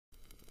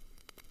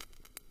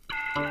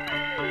Hey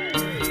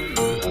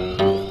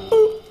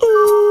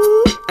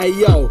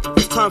yo,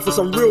 it's time for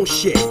some real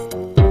shit.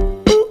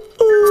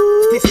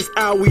 This is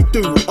how we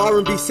do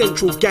R&B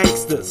Central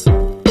gangsters.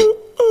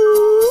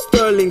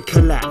 Sterling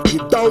collab,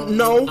 you don't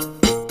know?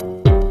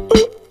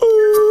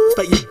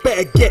 But you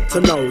better get to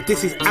know.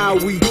 This is how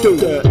we do.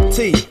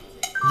 Dirty,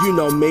 you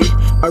know me.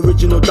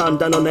 Original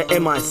down on the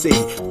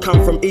MIC.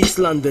 Come from East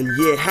London,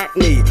 yeah,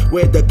 Hackney,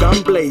 where the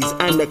gun blaze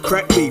and the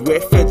crack be,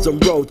 where feds on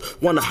road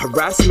wanna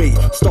harass me.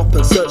 Stop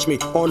and search me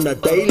on the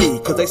daily,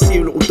 cause they see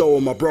a little dough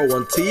on my bro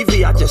on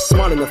TV. I just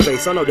smile in the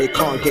face, I know they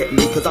can't get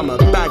me, cause I'm a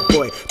bad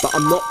boy, but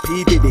I'm not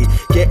P. Diddy.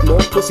 Get more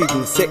pussy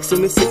than Sex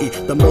in the City.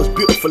 The most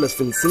beautifulest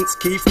thing since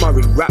Keith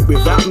Murray. Rap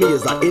without me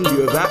is like India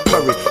without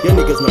curry. Your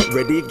niggas not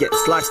ready, get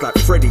sliced like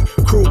Freddy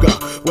Krueger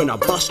when I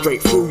bust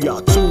straight through ya.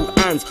 2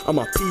 hands, I'm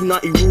a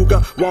P90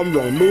 Ruger. One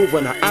wrong move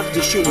when I have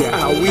to shoot ya.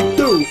 How we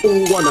do,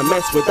 all wanna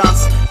mess with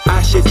us.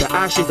 Ashes to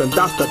ashes and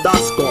dust to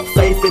dust. Got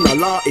faith in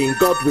Allah, in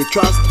God we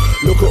trust.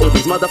 Look at all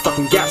these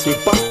motherfucking gats we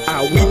bust.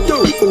 How we do,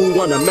 all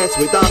wanna mess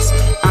with us.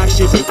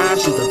 Ashes and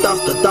ashes and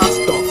dust to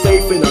dust. Got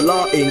faith in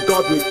Allah, in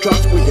God we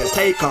trust. We just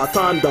take our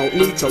time, don't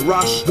need to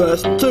rush.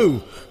 Verse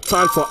 2.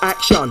 Time for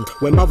action,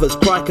 where mothers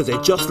cry cause they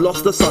just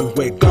lost a son.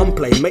 Where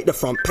gunplay make the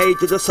front page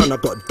of the Sun. I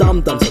got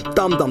dum-dums of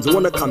dum-dums who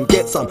wanna come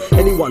get some.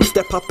 Anyone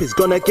step up is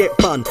gonna get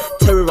bun.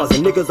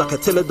 Terrorizing niggas like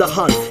Attila the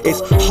Hun. It's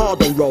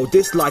hard on road,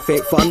 this life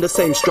ain't fun. The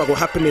same struggle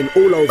happening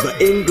all over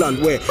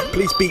England, where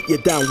police beat you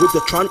down with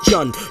the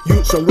truncheon.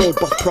 Youths on road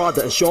bust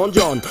Prada and Sean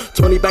John.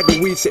 20 bag of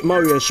weed sit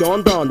Murray and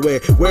Sean Don. Where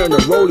wearing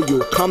a roller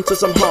you'll come to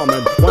some harm.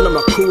 And one of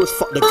my crew has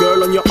fucked the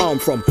girl on your arm.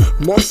 From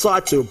Moss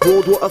Side to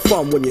Broadwater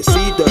Farm. When you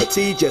see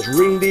Dirty, just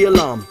ring the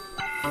alarm.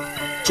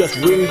 Just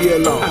ring the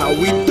alarm. How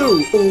we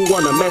do, all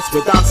wanna mess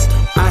with us.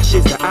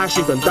 Ashes to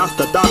ashes and dust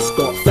to dust.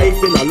 Got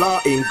faith in Allah,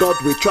 in God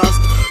we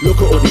trust. Look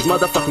at all these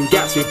motherfucking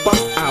gats we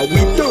bust. How we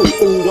do,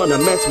 all wanna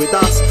mess with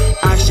us.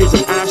 Ashes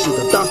and ashes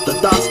and dust to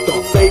dust.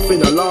 Got faith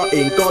in Allah,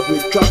 in God we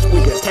trust. We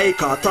just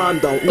take our time,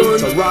 don't need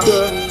to rush.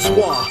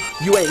 Soir,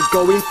 you ain't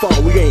going far.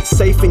 We ain't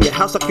safe in your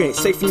house like you ain't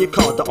safe in your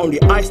car. The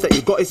only ice that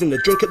you got is in the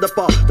drink at the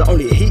bar. The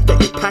only heat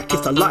that you pack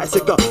is to light a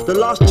cigar. The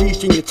last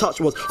G-string you touched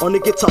was on the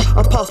guitar.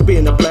 I'm past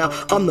being a player,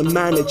 I'm the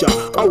manager.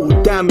 I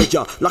will damage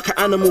ya like an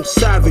animal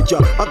savage ya.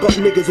 I got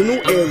niggas in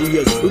all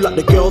areas who like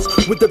the girls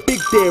with the big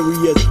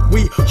derriers.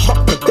 We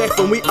hot to death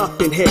when we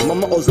up in here. My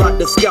motto's like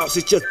the scouts,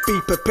 it's just be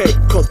prepared.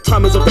 Cause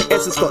time is of the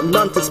essence, got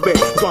none to spare.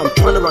 That's why I'm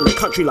trying to run the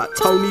country like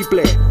Tony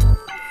Blair.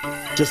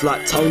 Just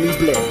like Tony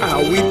Blair. How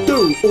we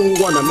do,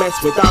 all wanna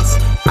mess with us.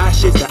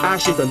 Ashes to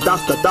ashes and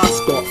dust to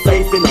dust. Got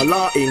faith in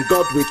Allah, in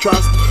God we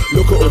trust.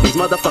 Look at all these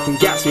motherfucking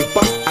gats we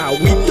bust. How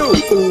we do,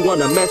 all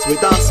wanna mess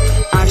with us.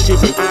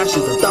 Ashes and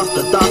ashes and dust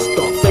to dust.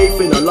 Got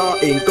faith in Allah,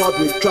 in God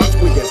we trust.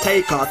 We just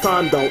take our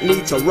time, don't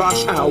need to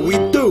rush. How we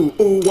do,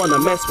 all wanna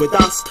mess with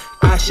us.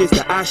 Ashes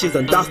to ashes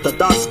and dust to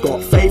dust.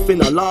 Got faith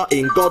in Allah,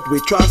 in God we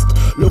trust.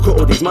 Look at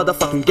all these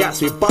motherfucking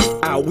gats we bust.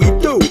 How we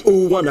do,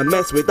 all wanna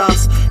mess with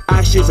us.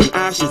 Ashes and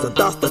ashes and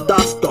dust to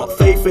dust. Got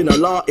faith in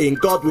Allah, in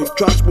God we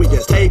trust. We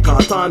just take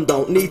our time,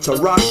 don't need to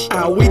rush.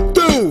 How we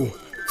do.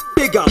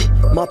 Big up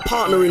my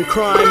partner in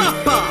crime,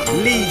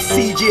 Lee,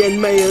 CG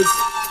and Mayers,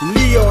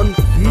 Leon,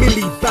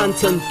 Millie,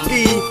 Banton,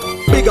 P.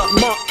 Big up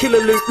Mark, Killer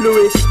Luke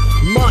Lewis,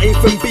 Martin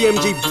from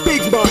BMG,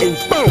 Big Martin,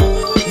 boom.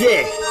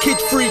 Yeah, Kid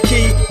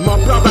Freaky,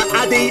 my brother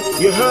Addy,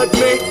 you heard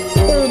me?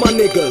 All my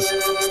niggas,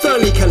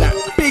 Sterling Collab,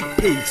 Big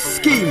P,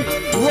 Scheme,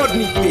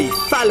 Rodney P,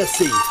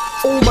 Fallacy.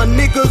 All my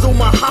niggas, all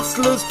my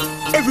hustlers,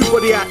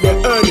 everybody out there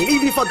earning.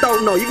 Even if I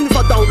don't know, even if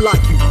I don't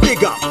like you,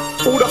 big up.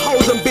 All the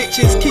hoes and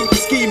bitches keep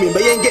scheming,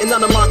 but you ain't getting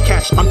none of my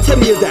cash, I'm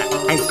telling you that.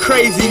 And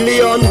Crazy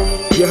Leon,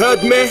 you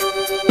heard me?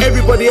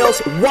 Everybody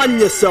else, run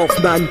yourself,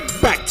 man.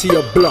 Back to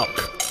your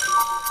block.